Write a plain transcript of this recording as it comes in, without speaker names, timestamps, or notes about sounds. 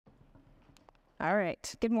All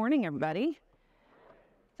right. Good morning, everybody.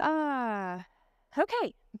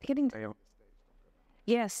 Okay.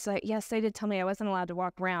 Yes, they did tell me I wasn't allowed to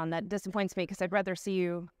walk around. That disappoints me because I'd rather see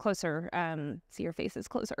you closer, see your faces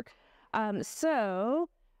closer. So,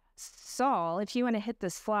 Saul, if you want to hit the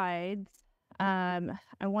slides, I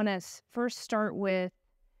want to first start with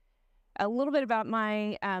a little bit about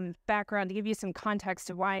my background to give you some context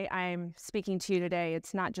of why I'm speaking to you today.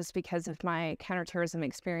 It's not just because of my counterterrorism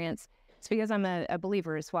experience. It's because I'm a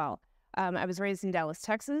believer as well. I was raised in Dallas,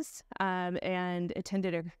 Texas, and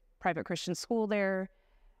attended a private Christian school there.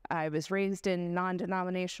 I was raised in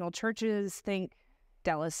non-denominational churches, think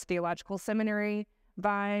Dallas Theological Seminary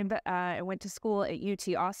vibe. I went to school at UT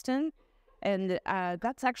Austin, and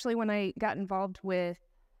that's actually when I got involved with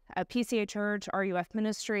a PCA church, RUF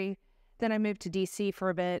ministry. Then I moved to DC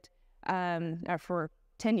for a bit, for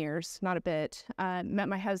 10 years, not a bit. Met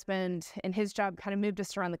my husband, and his job kind of moved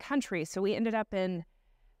us around the country. So we ended up in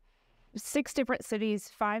 6 different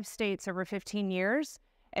cities, 5 states over 15 years.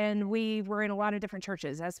 And we were in a lot of different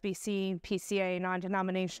churches, SBC, PCA,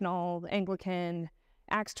 non-denominational, Anglican,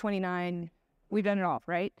 Acts 29. We've done it all,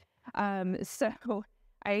 right? So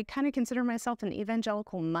I kind of consider myself an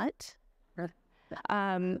evangelical mutt.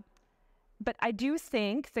 But I do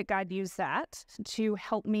think that God used that to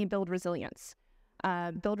help me build resilience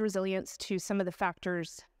to some of the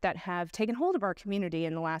factors that have taken hold of our community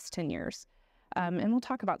in the last 10 years. And we'll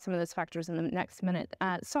talk about some of those factors in the next minute.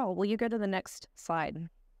 Saul, will you go to the next slide?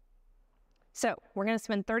 So we're going to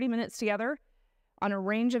spend 30 minutes together on a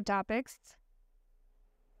range of topics.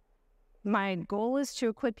 My goal is to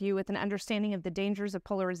equip you with an understanding of the dangers of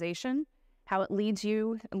polarization, how it leads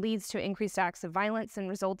to increased acts of violence and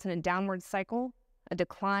results in a downward cycle, a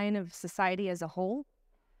decline of society as a whole.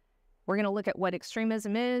 We're going to look at what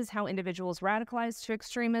extremism is, how individuals radicalize to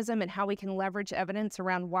extremism, and how we can leverage evidence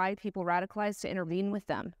around why people radicalize to intervene with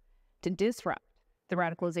them, to disrupt the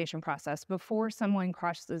radicalization process before someone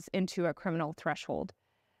crosses into a criminal threshold.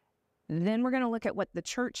 Then we're going to look at what the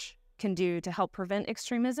church can do to help prevent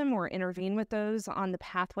extremism or intervene with those on the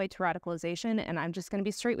pathway to radicalization. And I'm just going to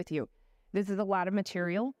be straight with you. This is a lot of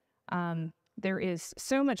material. There is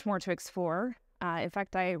so much more to explore. In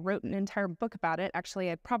fact, I wrote an entire book about it. Actually,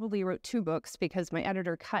 I probably wrote 2 books because my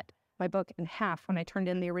editor cut my book in half when I turned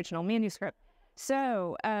in the original manuscript.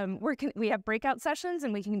 So we have breakout sessions,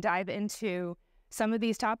 and we can dive into some of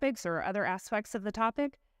these topics or other aspects of the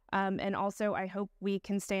topic. And also, I hope we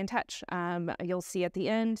can stay in touch. You'll see at the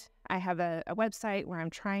end, I have a website where I'm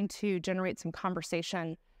trying to generate some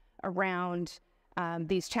conversation around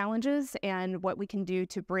these challenges and what we can do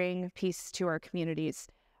to bring peace to our communities.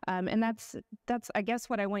 And that's I guess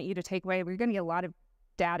what I want you to take away. We're going to get a lot of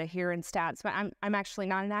data here and stats, but I'm actually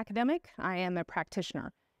not an academic. I am a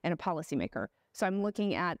practitioner and a policymaker. So I'm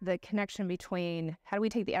looking at the connection between how do we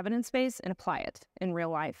take the evidence base and apply it in real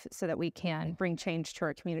life so that we can bring change to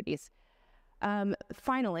our communities.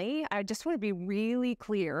 Finally, I just want to be really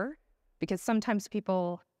clear, because sometimes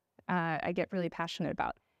people, I get really passionate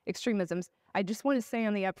about extremisms. I just want to say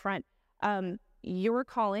on the upfront, your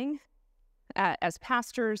calling as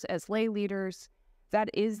pastors, as lay leaders, that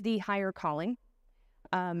is the higher calling.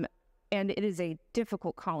 And it is a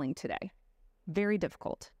difficult calling today, very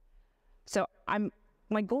difficult. So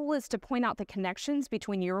my goal is to point out the connections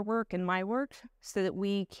between your work and my work so that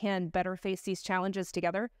we can better face these challenges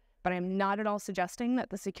together. But I'm not at all suggesting that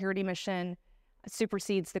the security mission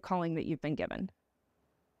supersedes the calling that you've been given.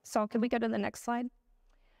 Saul, can we go to the next slide?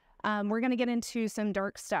 We're going to get into some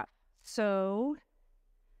dark stuff. So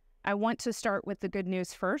I want to start with the good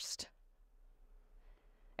news first.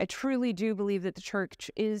 I truly do believe that the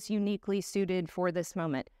church is uniquely suited for this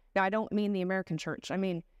moment. Now, I don't mean the American church. I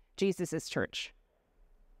mean Jesus' church.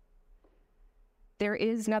 There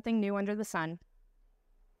is nothing new under the sun.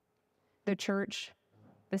 The church,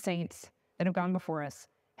 the saints that have gone before us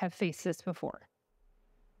have faced this before.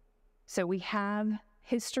 So we have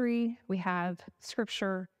history, we have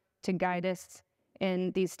scripture to guide us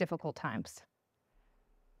in these difficult times.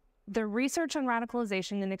 The research on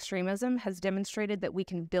radicalization and extremism has demonstrated that we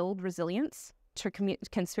can build resilience to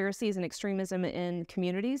conspiracies and extremism in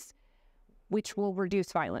communities, which will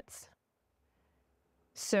reduce violence.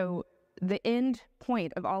 So the end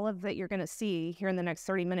point of all of that you're going to see here in the next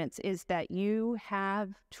 30 minutes is that you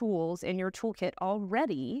have tools in your toolkit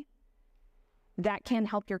already that can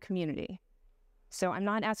help your community. So I'm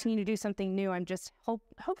not asking you to do something new. I'm just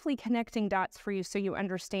hopefully connecting dots for you so you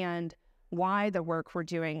understand why the work we're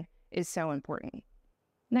doing is so important.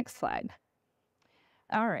 Next slide.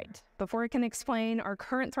 All right. Before I can explain our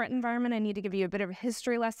current threat environment, I need to give you a bit of a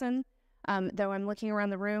history lesson. Though I'm looking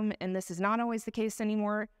around the room, and this is not always the case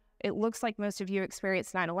anymore, it looks like most of you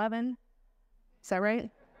experienced 9/11. Is that right?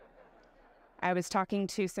 I was talking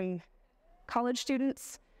to some college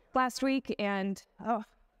students last week, and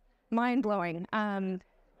mind-blowing. That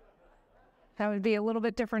would be a little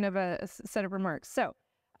bit different of a set of remarks. So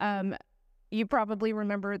you probably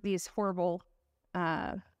remember these horrible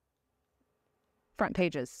front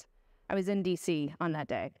pages. I was in DC on that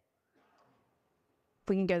day. If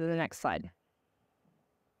we can go to the next slide.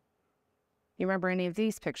 You remember any of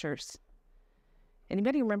these pictures?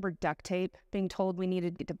 Anybody remember duct tape? Being told we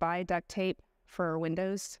needed to buy duct tape for our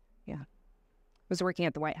windows? Yeah. I was working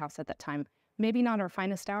at the White House at that time. Maybe not our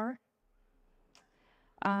finest hour.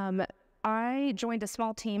 I joined a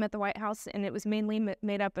small team at the White House, and it was mainly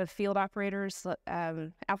made up of field operators,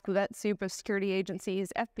 alphabet soup of security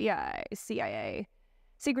agencies, FBI, CIA,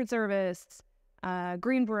 Secret Service,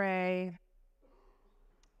 Green Beret.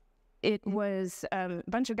 It was a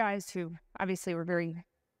bunch of guys who obviously were very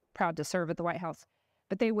proud to serve at the White House,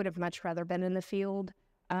 but they would have much rather been in the field.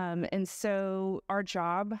 And so our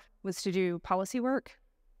job was to do policy work.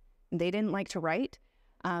 They didn't like to write.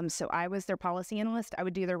 So I was their policy analyst. I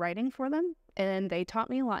would do their writing for them, and they taught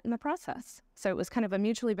me a lot in the process. So it was kind of a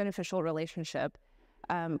mutually beneficial relationship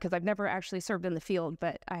because I've never actually served in the field,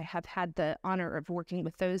 but I have had the honor of working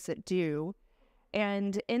with those that do.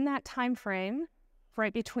 And in that time frame,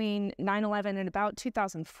 right between 9/11 and about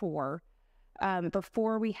 2004,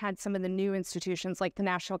 before we had some of the new institutions like the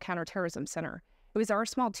National Counterterrorism Center, it was our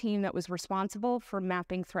small team that was responsible for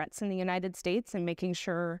mapping threats in the United States and making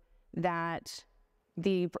sure that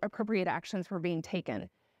the appropriate actions were being taken.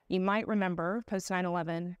 You might remember post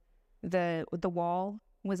 9/11, the wall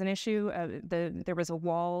was an issue. There was a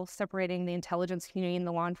wall separating the intelligence community and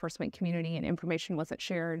the law enforcement community, and information wasn't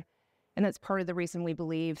shared. And that's part of the reason we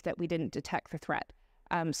believe that we didn't detect the threat.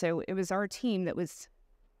 So it was our team that was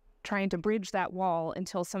trying to bridge that wall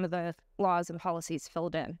until some of the laws and policies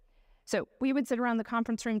filled in. So we would sit around the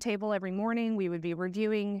conference room table every morning. We would be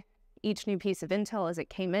reviewing each new piece of intel as it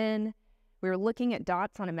came in. We were looking at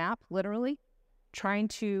dots on a map, literally, trying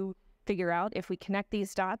to figure out if we connect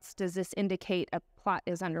these dots, does this indicate a plot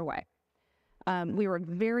is underway? We were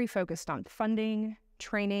very focused on funding,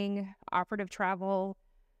 training, operative travel,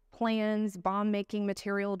 plans, bomb-making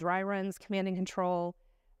material, dry runs, command and control.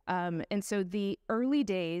 And so the early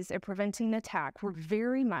days of preventing an attack were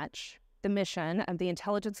very much the mission of the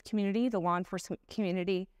intelligence community, the law enforcement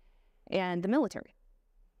community, and the military.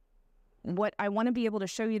 What I want to be able to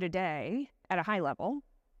show you today at a high level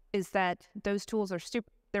is that those tools are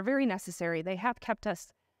they're very necessary. They have kept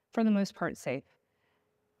us, for the most part, safe,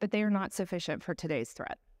 but they are not sufficient for today's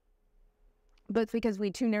threat. Both because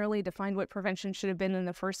we too narrowly defined what prevention should have been in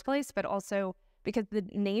the first place, but also because the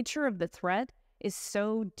nature of the threat is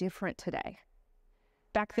so different today.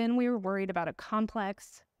 Back then, we were worried about a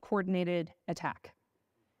complex, coordinated attack.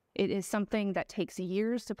 It is something that takes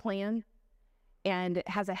years to plan, and it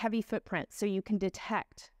has a heavy footprint, so you can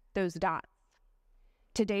detect those dots.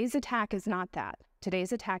 Today's attack is not that.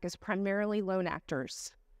 Today's attack is primarily lone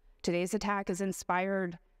actors. Today's attack is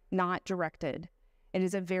inspired, not directed. It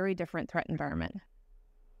is a very different threat environment.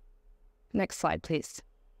 Next slide, please.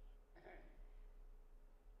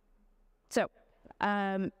 So,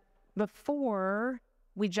 before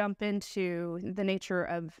we jump into the nature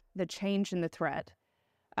of the change in the threat,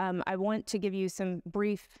 I want to give you some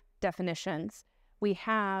brief definitions. We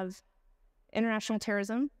have international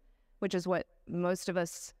terrorism, which is what most of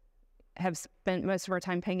us have spent most of our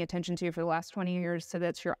time paying attention to for the last 20 years. So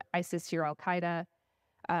that's your ISIS, your Al-Qaeda.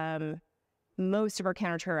 Most of our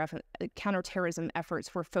counterterrorism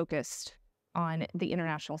efforts were focused on the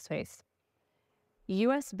international space.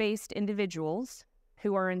 U.S.-based individuals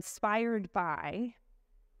who are inspired by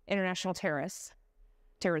international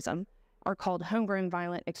terrorism are called homegrown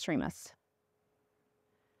violent extremists.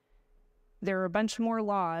 There are a bunch more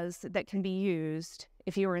laws that can be used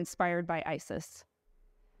if you are inspired by ISIS.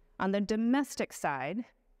 On the domestic side,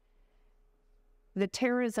 the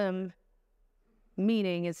terrorism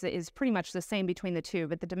meaning is pretty much the same between the two,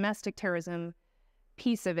 but the domestic terrorism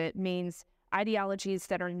piece of it means ideologies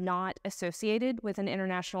that are not associated with an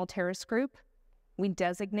international terrorist group. We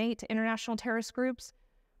designate international terrorist groups.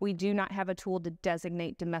 We do not have a tool to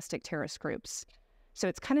designate domestic terrorist groups. So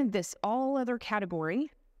it's kind of this all other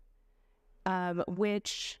category,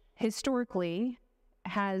 which historically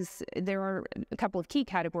there are a couple of key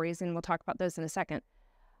categories, and we'll talk about those in a second.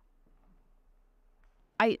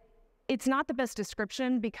 It's not the best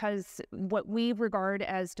description because what we regard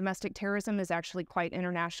as domestic terrorism is actually quite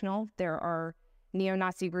international. There are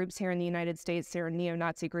neo-Nazi groups here in the United States. There are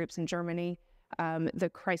neo-Nazi groups in Germany.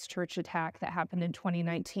 The Christchurch attack that happened in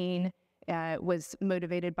 2019 was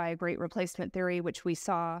motivated by a great replacement theory, which we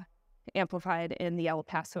saw amplified in the El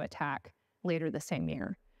Paso attack later the same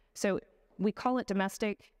year. So we call it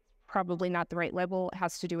domestic, probably not the right label. It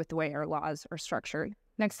has to do with the way our laws are structured.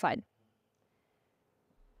 Next slide.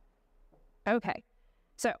 Okay,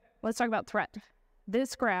 so let's talk about threat.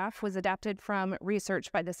 This graph was adapted from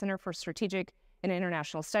research by the Center for Strategic and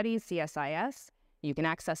International Studies, CSIS. You can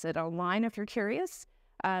access it online if you're curious.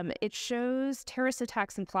 It shows terrorist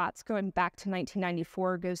attacks and plots going back to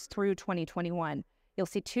 1994, goes through 2021. You'll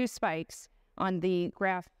see two spikes on the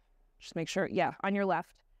graph. Just make sure, yeah, on your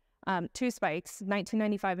left. Two spikes,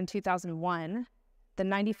 1995 and 2001. The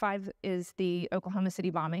 95 is the Oklahoma City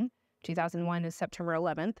bombing. 2001 is September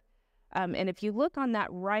 11th. And if you look on that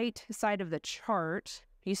right side of the chart,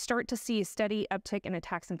 you start to see a steady uptick in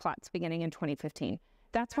attacks and plots beginning in 2015.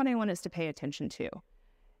 That's what I want us to pay attention to,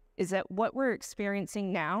 is that what we're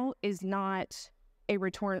experiencing now is not a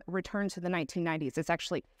return to the 1990s. It's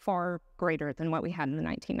actually far greater than what we had in the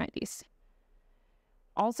 1990s.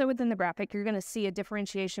 Also within the graphic, you're going to see a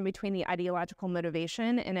differentiation between the ideological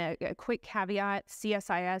motivation, and a quick caveat,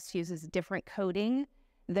 CSIS uses different coding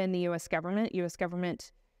than the U.S. government. U.S.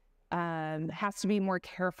 government has to be more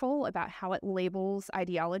careful about how it labels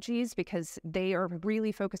ideologies because they are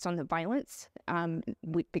really focused on the violence.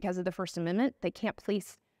 Because of the First Amendment, they can't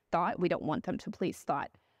police thought. We don't want them to police thought.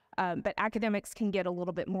 But academics can get a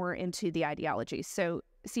little bit more into the ideology. So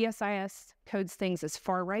CSIS codes things as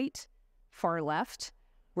far right, far left,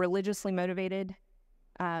 religiously motivated,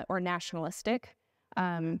 or nationalistic.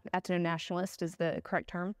 Ethno-nationalist is the correct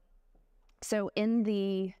term. So in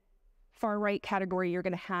the far right category, you're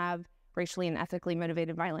going to have racially and ethically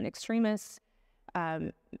motivated violent extremists,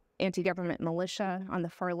 anti-government militia. On the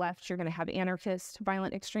far left, you're going to have anarchist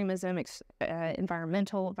violent extremism,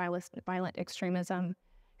 environmental violent extremism.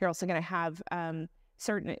 You're also going to have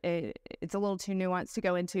certain, it's a little too nuanced to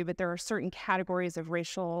go into, but there are certain categories of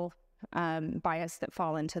racial bias that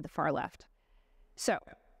fall into the far left. So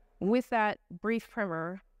with that brief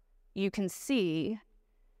primer, you can see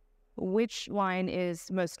which line is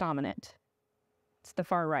most dominant. It's the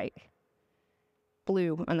far right,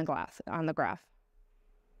 blue on the graph.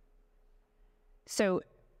 So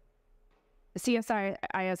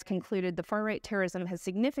CSIS concluded the far-right terrorism has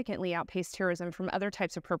significantly outpaced terrorism from other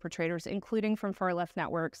types of perpetrators, including from far-left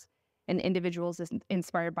networks and individuals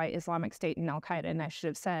inspired by Islamic State and Al-Qaeda. And I should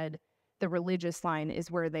have said the religious line is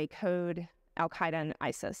where they code Al-Qaeda and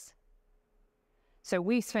ISIS. So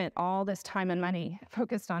we spent all this time and money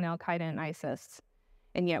focused on Al-Qaeda and ISIS,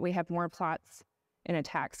 and yet we have more plots and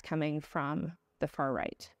attacks coming from the far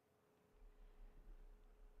right.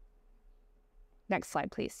 Next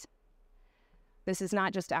slide, please. This is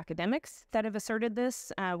not just academics that have asserted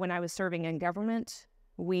this. When I was serving in government,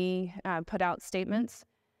 we put out statements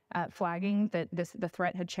flagging that the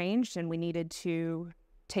threat had changed and we needed to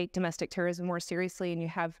take domestic terrorism more seriously. And you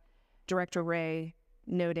have Director Wray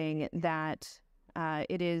noting that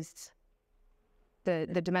it is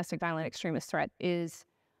the domestic violent extremist threat is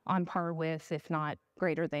on par with, if not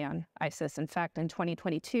greater than, ISIS. In fact, in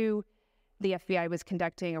 2022, the FBI was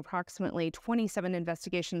conducting approximately 27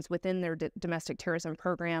 investigations within their domestic terrorism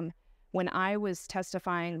program. When I was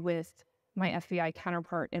testifying with my FBI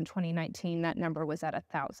counterpart in 2019, that number was at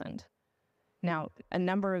 1,000. Now, a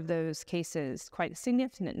number of those cases, quite a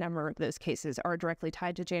significant number of those cases, are directly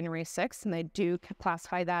tied to January 6th, and they do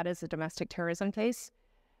classify that as a domestic terrorism case.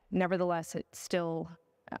 Nevertheless, it's still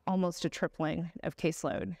almost a tripling of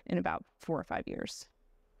caseload in about 4 or 5 years.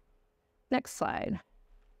 Next slide.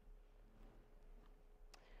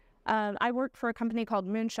 I work for a company called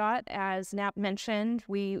Moonshot. As Knapp mentioned,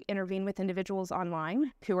 we intervene with individuals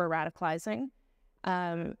online who are radicalizing.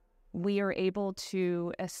 We are able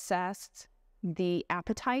to assess the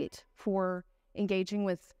appetite for engaging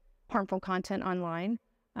with harmful content online.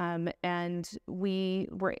 And we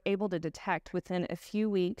were able to detect within a few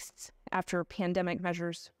weeks after pandemic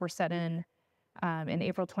measures were set in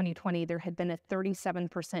April 2020, there had been a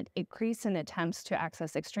 37% increase in attempts to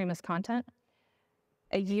access extremist content.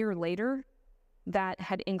 A year later, that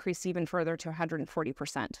had increased even further to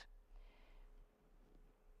 140%.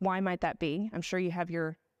 Why might that be? I'm sure you have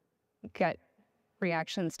your gut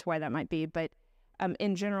reactions to why that might be, but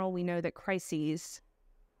in general, we know that crises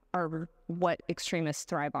are what extremists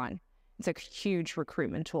thrive on. It's a huge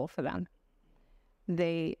recruitment tool for them.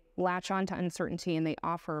 They latch on to uncertainty and they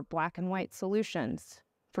offer black and white solutions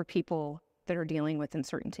for people that are dealing with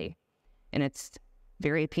uncertainty. And it's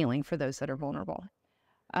very appealing for those that are vulnerable.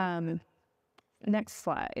 Next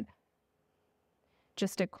slide.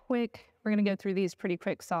 Just a quick, we're going to go through these pretty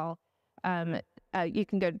quick, Saul. You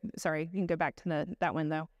can go back to that one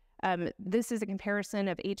though. This is a comparison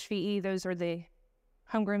of HVE. Those are the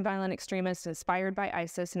homegrown violent extremists inspired by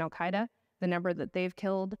ISIS and Al-Qaeda, the number that they've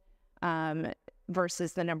killed,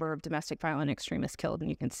 versus the number of domestic violent extremists killed. And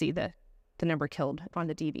you can see the number killed on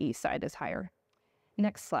the DVE side is higher.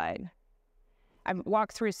 Next slide. I've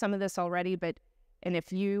walked through some of this already, and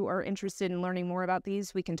if you are interested in learning more about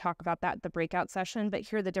these, we can talk about that at the breakout session. But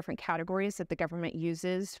here are the different categories that the government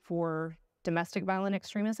uses for domestic violent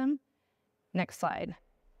extremism. Next slide.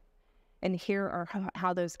 And here are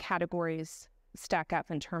how those categories stack up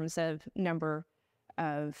in terms of number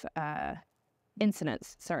of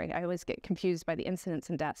incidents. Sorry, I always get confused by the incidents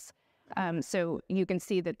and deaths. So you can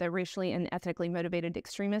see that the racially and ethnically motivated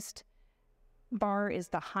extremist bar is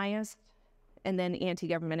the highest, and then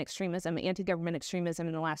anti-government extremism. Anti-government extremism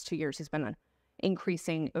in the last 2 years has been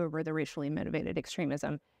increasing over the racially motivated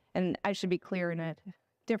extremism. And I should be clear, in a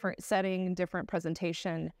different setting, different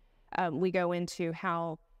presentation, we go into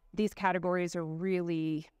how these categories are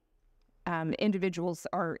really, individuals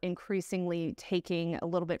are increasingly taking a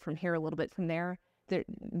little bit from here, a little bit from there.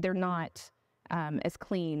 They're not as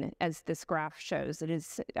clean as this graph shows. It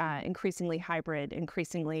is increasingly hybrid,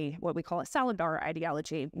 increasingly what we call a salad bar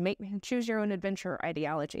ideology, choose your own adventure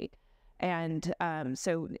ideology. And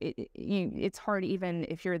so it's hard, even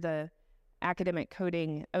if you're the academic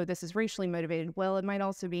coding, oh, this is racially motivated. Well, it might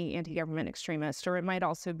also be anti-government extremist, or it might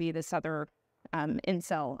also be this other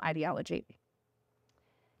incel ideology.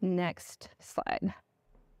 Next slide.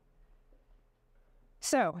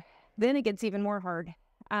 So then it gets even more hard.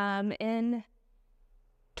 In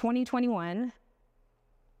 2021,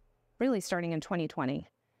 really starting in 2020,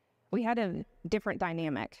 we had a different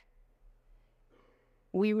dynamic.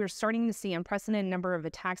 We were starting to see unprecedented number of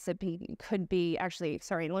attacks that could be, actually,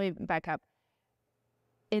 sorry, let me back up.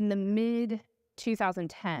 In the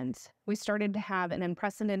mid-2010s, we started to have an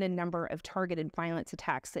unprecedented number of targeted violence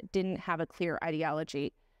attacks that didn't have a clear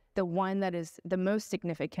ideology. The one that is the most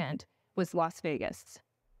significant was Las Vegas.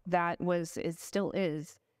 That was, it still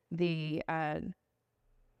is, the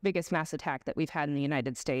biggest mass attack that we've had in the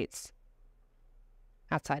United States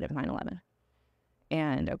outside of 9/11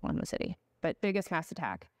 and Oklahoma City. But biggest mass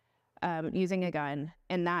attack using a gun,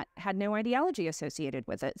 and that had no ideology associated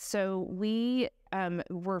with it. So we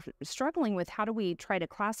were struggling with how do we try to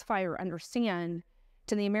classify or understand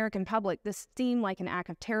to the American public, this seemed like an act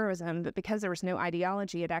of terrorism, but because there was no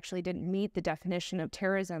ideology, it actually didn't meet the definition of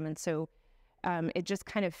terrorism. And so it just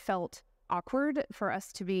kind of felt awkward for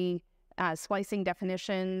us to be splicing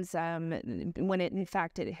definitions when in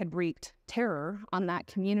fact it had wreaked terror on that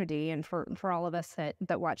community and for all of us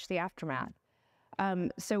that watched the aftermath.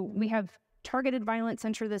 So we have targeted violence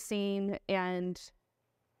enter the scene, and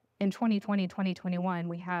in 2020, 2021,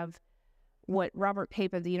 we have what Robert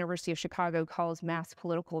Pape of the University of Chicago calls mass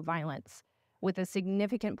political violence, with a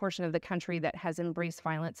significant portion of the country that has embraced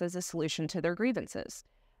violence as a solution to their grievances.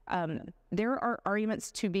 There are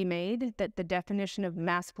arguments to be made that the definition of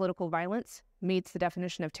mass political violence meets the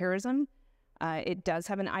definition of terrorism. It does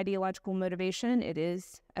have an ideological motivation. It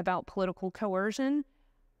is about political coercion.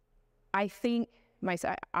 I think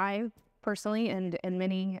I personally and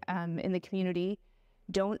many in the community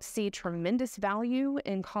don't see tremendous value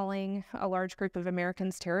in calling a large group of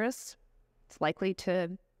Americans terrorists. It's likely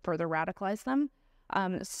to further radicalize them.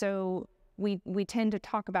 So we tend to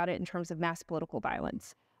talk about it in terms of mass political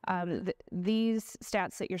violence. These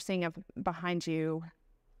stats that you're seeing up behind you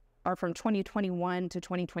are from 2021 to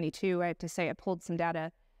 2022. I have to say I pulled some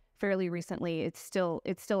data fairly recently. It's still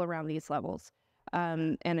around these levels,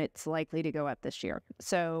 and it's likely to go up this year.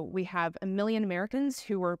 So we have 1 million Americans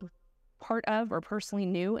who were part of or personally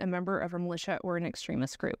knew a member of a militia or an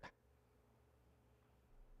extremist group.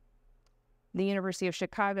 The University of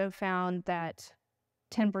Chicago found that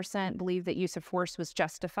 10% believe that use of force was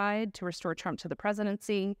justified to restore Trump to the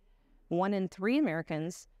presidency. 1 in 3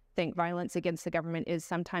 Americans think violence against the government is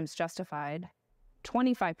sometimes justified.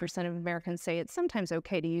 25% of Americans say it's sometimes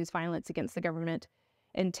okay to use violence against the government,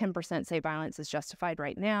 and 10% say violence is justified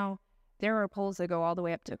right now. There are polls that go all the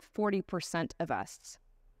way up to 40% of us.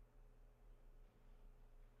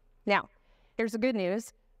 Now, here's the good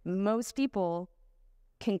news. Most people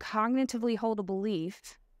can cognitively hold a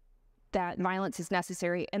belief that violence is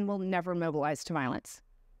necessary and will never mobilize to violence.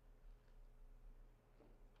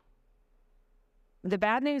 The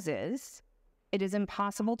bad news is it is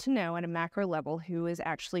impossible to know at a macro level who is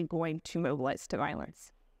actually going to mobilize to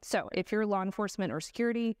violence. So if you're law enforcement or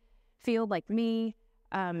security field like me,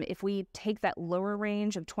 if we take that lower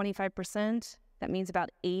range of 25%, that means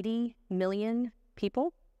about 80 million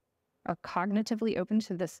people are cognitively open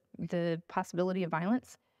to the possibility of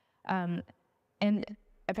violence. And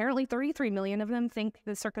apparently 33 million of them think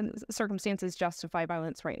the circumstances justify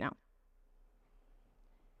violence right now.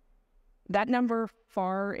 That number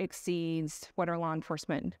far exceeds what our law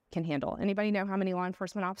enforcement can handle. Anybody know how many law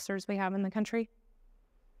enforcement officers we have in the country?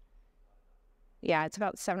 Yeah, it's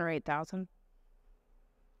about 7,000 or 8,000.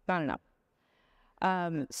 Not enough.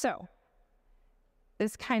 So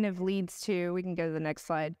this kind of leads to, we can go to the next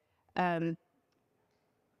slide, a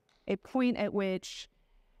point at which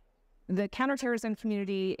the counterterrorism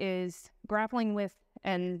community is grappling with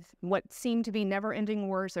and what seem to be never-ending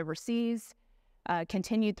wars overseas,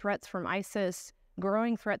 continued threats from ISIS,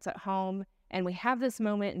 growing threats at home, and we have this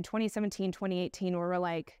moment in 2017, 2018 where we're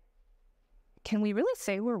like, can we really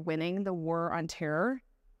say we're winning the war on terror?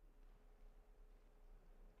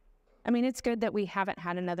 I mean, it's good that we haven't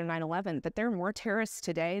had another 9/11, but there are more terrorists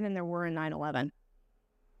today than there were in 9/11.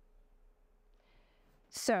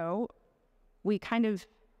 So we kind of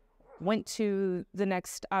went to the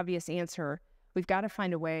next obvious answer. We've got to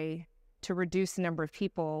find a way to reduce the number of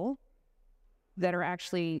people that are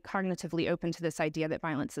actually cognitively open to this idea that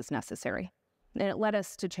violence is necessary. And it led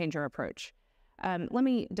us to change our approach. Let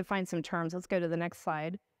me define some terms. Let's go to the next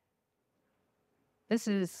slide. This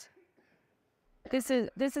is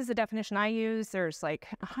the definition I use. There's like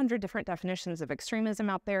 100 different definitions of extremism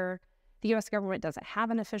out there. The U.S. government doesn't have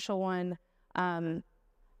an official one.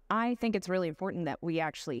 I think it's really important that we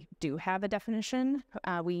actually do have a definition.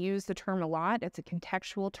 We use the term a lot. It's a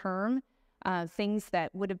contextual term. Things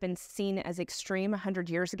that would have been seen as extreme 100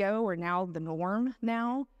 years ago are now the norm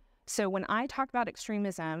now. So when I talk about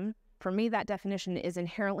extremism, for me, that definition is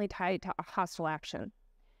inherently tied to a hostile action.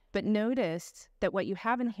 But notice that what you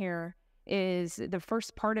have in here is the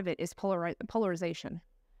first part of it is polarization.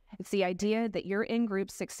 It's the idea that your in-group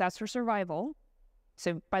success or survival.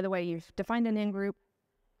 So by the way, you've defined an in-group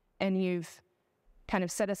and you've kind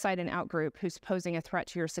of set aside an out-group who's posing a threat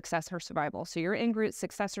to your success or survival. So your in-group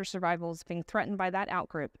success or survival is being threatened by that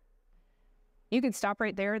out-group. You can stop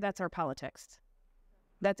right there. That's our politics.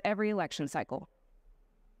 That's every election cycle,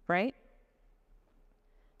 right?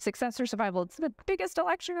 Success or survival, it's the biggest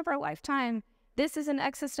election of our lifetime. This is an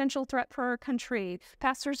existential threat for our country.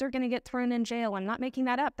 Pastors are going to get thrown in jail. I'm not making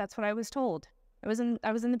that up. That's what I was told. I was in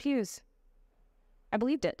the pews. I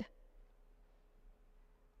believed it.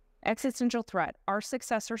 Existential threat, our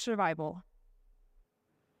success or survival,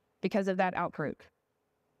 because of that outgroup.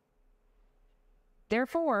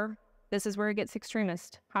 Therefore, this is where it gets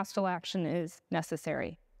extremist. Hostile action is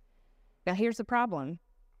necessary. Now, here's the problem.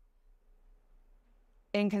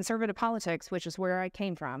 In conservative politics, which is where I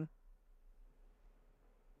came from,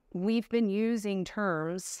 we've been using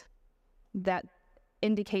terms that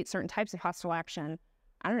indicate certain types of hostile action,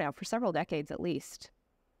 I don't know, for several decades at least.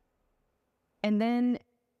 And then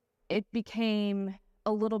it became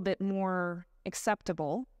a little bit more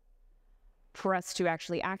acceptable for us to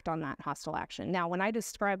actually act on that hostile action. Now, when I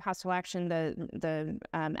describe hostile action, the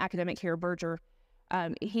academic here, Berger,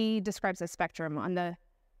 he describes a spectrum. On the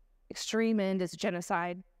extreme end is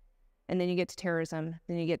genocide, and then you get to terrorism,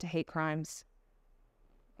 then you get to hate crimes,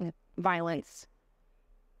 violence.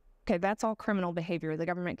 Okay, that's all criminal behavior. The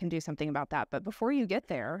government can do something about that. But before you get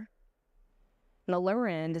there, the lower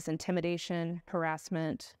end is intimidation,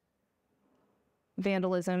 harassment,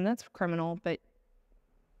 vandalism. That's criminal, but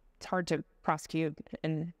it's hard to prosecute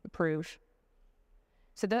and prove.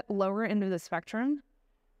 So that lower end of the spectrum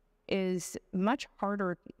is much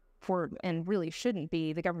harder for, and really shouldn't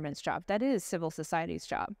be, the government's job. That is civil society's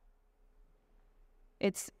job.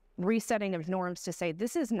 It's resetting of norms to say,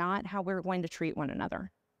 this is not how we're going to treat one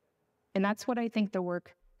another. And that's what I think the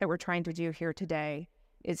work that we're trying to do here today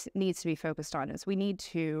needs to be focused on, is we need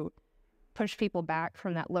to push people back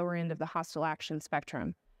from that lower end of the hostile action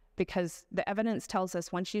spectrum, because the evidence tells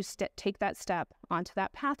us once you take that step onto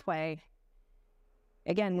that pathway,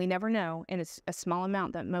 again, we never know, and it's a small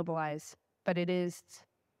amount that mobilize, but it is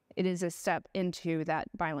a step into that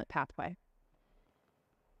violent pathway.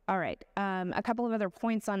 All right, a couple of other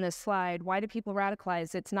points on this slide. Why do people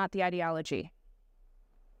radicalize? It's not the ideology.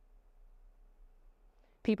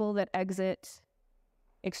 People that exit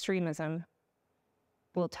extremism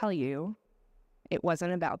will tell you it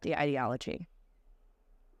wasn't about the ideology.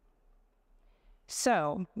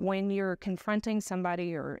 So when you're confronting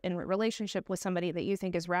somebody or in a relationship with somebody that you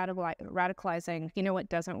think is radicalizing, you know what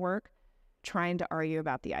doesn't work? Trying to argue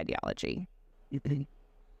about the ideology.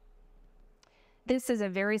 This is a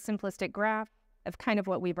very simplistic graph of kind of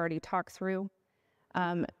what we've already talked through.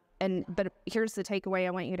 But here's the takeaway I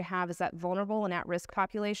want you to have, is that vulnerable and at-risk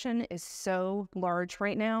population is so large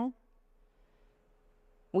right now.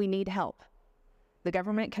 We need help. The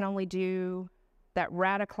government can only do that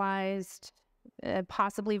radicalized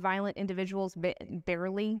possibly violent individuals,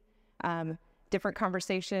 barely. Different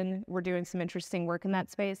conversation. We're doing some interesting work in that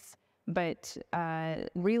space. But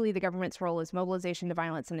really, the government's role is mobilization to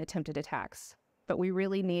violence and attempted attacks. But we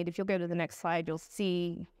really need, if you'll go to the next slide, you'll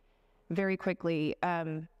see very quickly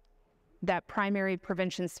that primary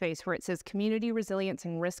prevention space where it says community resilience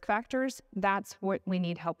and risk factors. That's what we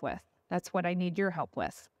need help with. That's what I need your help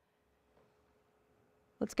with.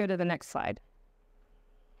 Let's go to the next slide.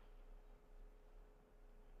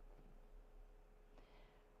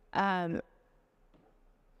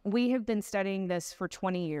 We have been studying this for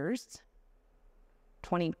 20 years,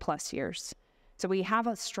 20 plus years. So we have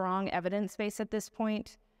a strong evidence base at this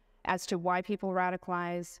point as to why people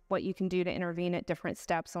radicalize, what you can do to intervene at different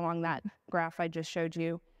steps along that graph I just showed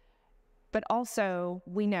you. But also,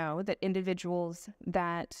 we know that individuals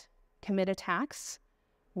that commit attacks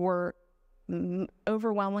were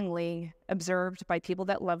overwhelmingly observed by people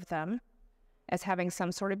that love them as having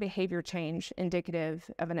some sort of behavior change indicative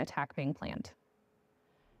of an attack being planned.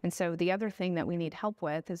 And so the other thing that we need help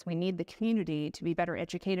with is we need the community to be better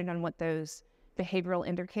educated on what those behavioral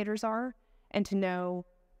indicators are and to know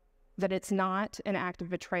that it's not an act of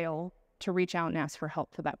betrayal to reach out and ask for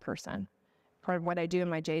help for that person. Part of what I do in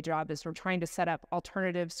my day job is we're trying to set up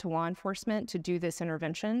alternatives to law enforcement to do this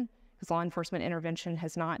intervention, because law enforcement intervention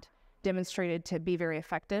has not demonstrated to be very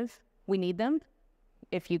effective. We need them.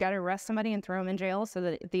 If you got to arrest somebody and throw them in jail so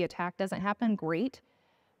that the attack doesn't happen, great.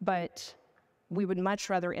 But we would much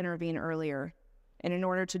rather intervene earlier. And in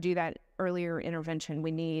order to do that earlier intervention,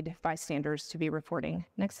 we need bystanders to be reporting.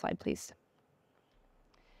 Next slide, please.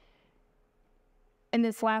 In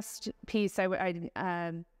this last piece,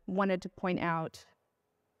 I wanted to point out,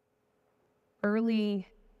 early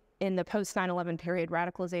in the post 9/11 period,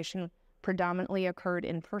 radicalization predominantly occurred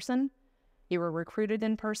in person. You were recruited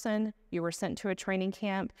in person, you were sent to a training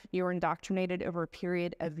camp, you were indoctrinated over a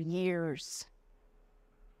period of years.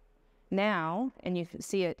 Now, and you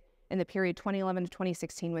see it in the period 2011 to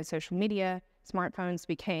 2016 with social media, smartphones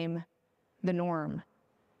became the norm.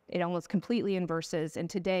 It almost completely inverses, and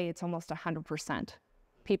today it's almost 100%.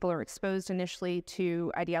 People are exposed initially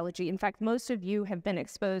to ideology. In fact, most of you have been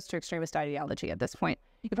exposed to extremist ideology at this point.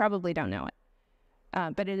 You probably don't know it.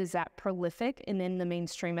 But it is that prolific and in the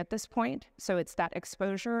mainstream at this point. So it's that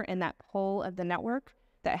exposure and that pull of the network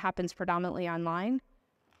that happens predominantly online,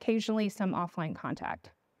 occasionally some offline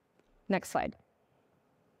contact. Next slide.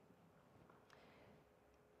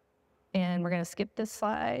 And we're going to skip this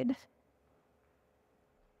slide.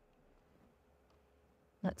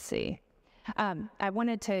 Let's see. I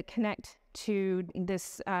wanted to connect to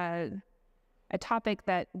this, a topic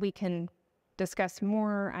that we can discuss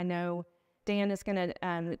more. I know Dan is going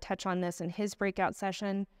to touch on this in his breakout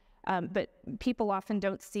session, but people often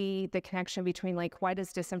don't see the connection between, like, why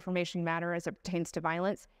does disinformation matter as it pertains to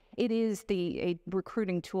violence? It is a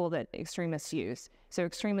recruiting tool that extremists use. So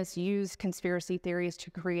extremists use conspiracy theories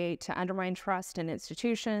to undermine trust in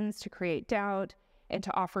institutions, to create doubt, and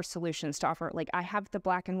to offer solutions, to offer, like, I have the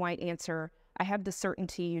black and white answer, I have the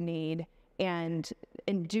certainty you need, and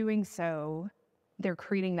in doing so, they're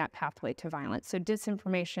creating that pathway to violence. So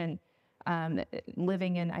disinformation,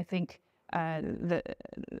 living in, I think, the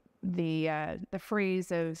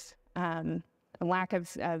phrase of lack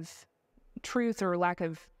of truth or lack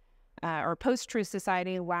of, or post-truth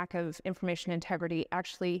society, lack of information integrity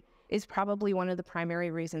actually is probably one of the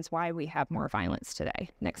primary reasons why we have more violence today.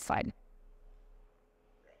 Next slide.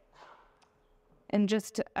 And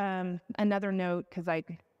just another note, because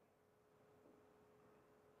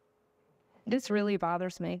this really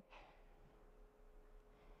bothers me.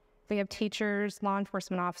 We have teachers, law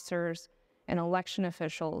enforcement officers, and election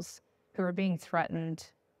officials who are being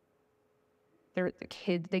threatened. The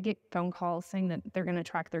kids, they get phone calls saying that they're going to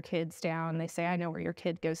track their kids down. They say, I know where your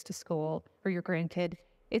kid goes to school, or your grandkid.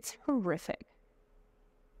 It's horrific.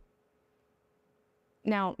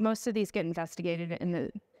 Now, most of these get investigated, and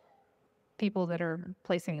the people that are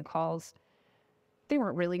placing the calls, they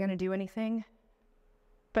weren't really going to do anything.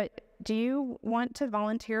 But do you want to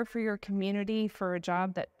volunteer for your community for a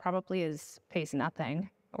job that probably pays nothing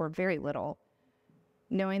or very little,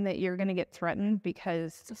 knowing that you're going to get threatened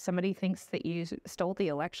because somebody thinks that you stole the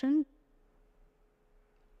election?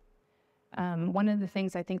 One of the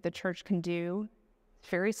things I think the church can do,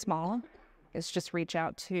 very small, is just reach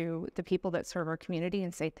out to the people that serve our community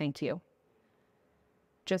and say thank you.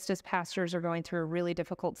 Just as pastors are going through a really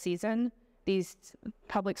difficult season, these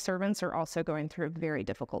public servants are also going through a very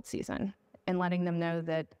difficult season, and letting them know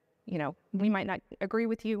that, you know, we might not agree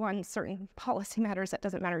with you on certain policy matters. That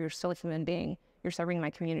doesn't matter. You're still a human being. You're serving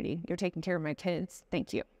my community. You're taking care of my kids.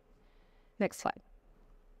 Thank you. Next slide.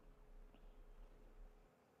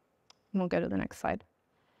 We'll go to the next slide.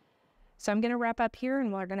 So I'm going to wrap up here,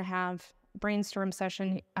 and we're going to have brainstorm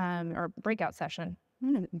session or breakout session.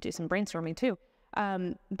 I'm going to do some brainstorming too.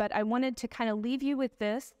 But I wanted to kind of leave you with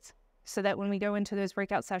this so that when we go into those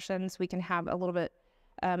breakout sessions, we can have a little bit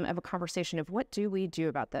of a conversation of what do we do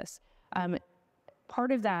about this.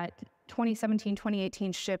 Part of that 2017,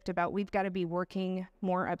 2018 shift about we've got to be working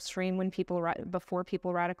more upstream when before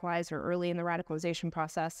people radicalize or early in the radicalization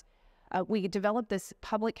process. We developed this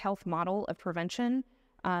public health model of prevention.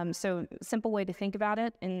 So simple way to think about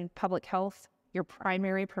it, in public health, your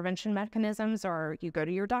primary prevention mechanisms are you go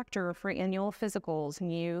to your doctor for annual physicals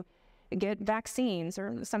and you get vaccines,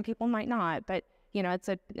 or some people might not, but it's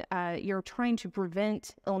you're trying to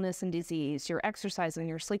prevent illness and disease. You're exercising,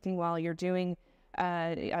 you're sleeping well, you're doing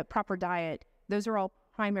a proper diet. Those are all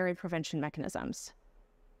primary prevention mechanisms.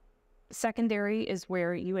 Secondary is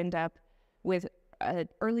where you end up with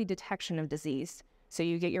early detection of disease. So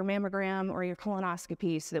you get your mammogram or your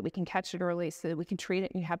colonoscopy so that we can catch it early, so that we can treat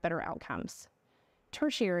it and you have better outcomes.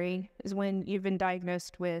 Tertiary is when you've been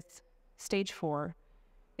diagnosed with stage 4,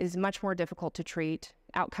 is much more difficult to treat.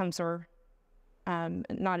 Outcomes are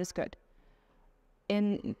not as good.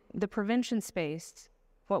 In the prevention space,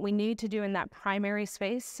 what we need to do in that primary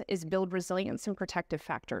space is build resilience and protective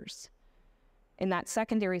factors. In that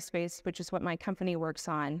secondary space, which is what my company works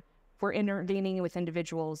on, we're intervening with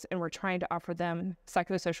individuals and we're trying to offer them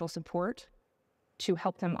psychosocial support to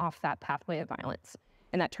help them off that pathway of violence.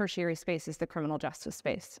 And that tertiary space is the criminal justice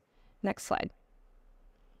space. Next slide.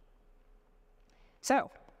 So,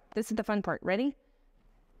 this is the fun part. Ready?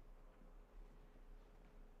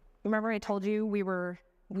 Remember I told you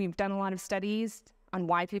we've done a lot of studies on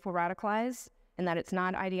why people radicalize and that it's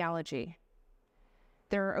not ideology.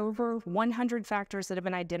 There are over 100 factors that have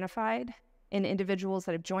been identified in individuals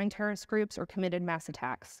that have joined terrorist groups or committed mass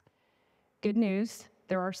attacks. Good news,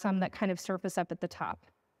 there are some that kind of surface up at the top.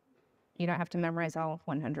 You don't have to memorize all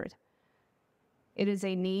 100. It is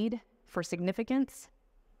a need for significance.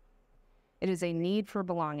 It is a need for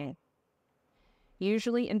belonging.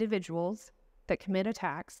 Usually individuals that commit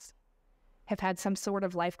attacks have had some sort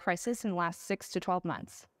of life crisis in the last 6 to 12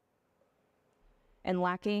 months. And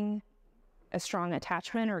lacking a strong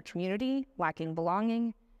attachment or community, lacking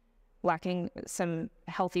belonging, lacking some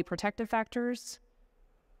healthy protective factors,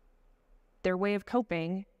 their way of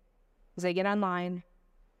coping is they get online,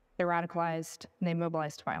 they're radicalized, and they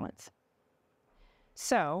mobilize to violence.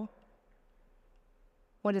 So,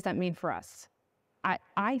 what does that mean for us?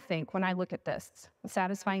 I think when I look at this,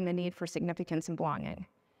 satisfying the need for significance and belonging,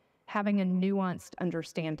 having a nuanced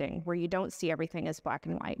understanding where you don't see everything as black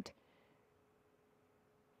and white.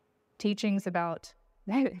 Teachings about,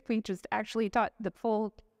 we just actually taught the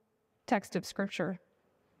full text of Scripture,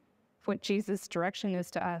 what Jesus' direction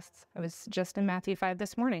is to us. I was just in Matthew 5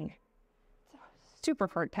 this morning. Super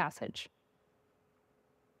hard passage.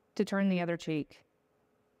 To turn the other cheek,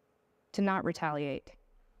 to not retaliate.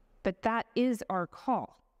 But that is our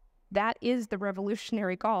call. That is the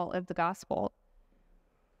revolutionary call of the gospel.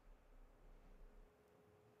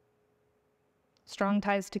 Strong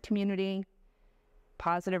ties to community,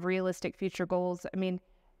 positive, realistic future goals. I mean,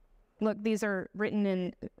 look, these are written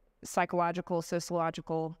in psychological,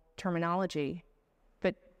 sociological terminology,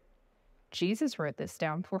 but Jesus wrote this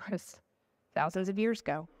down for us thousands of years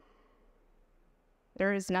ago.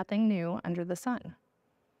 There is nothing new under the sun.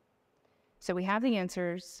 So we have the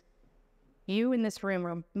answers. You in this room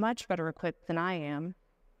are much better equipped than I am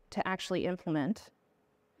to actually implement.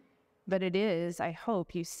 But it is, I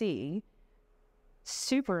hope you see,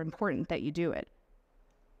 super important that you do it.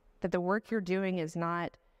 That the work you're doing is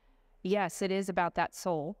not, yes, it is about that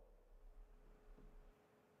soul,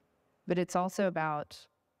 but it's also about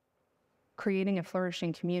creating a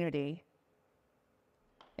flourishing community.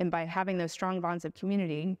 And by having those strong bonds of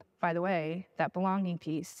community, by the way, that belonging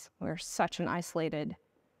piece, we're such an isolated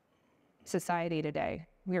society today.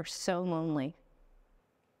 We are so lonely.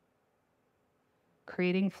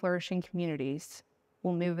 Creating flourishing communities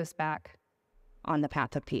will move us back on the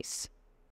path of peace.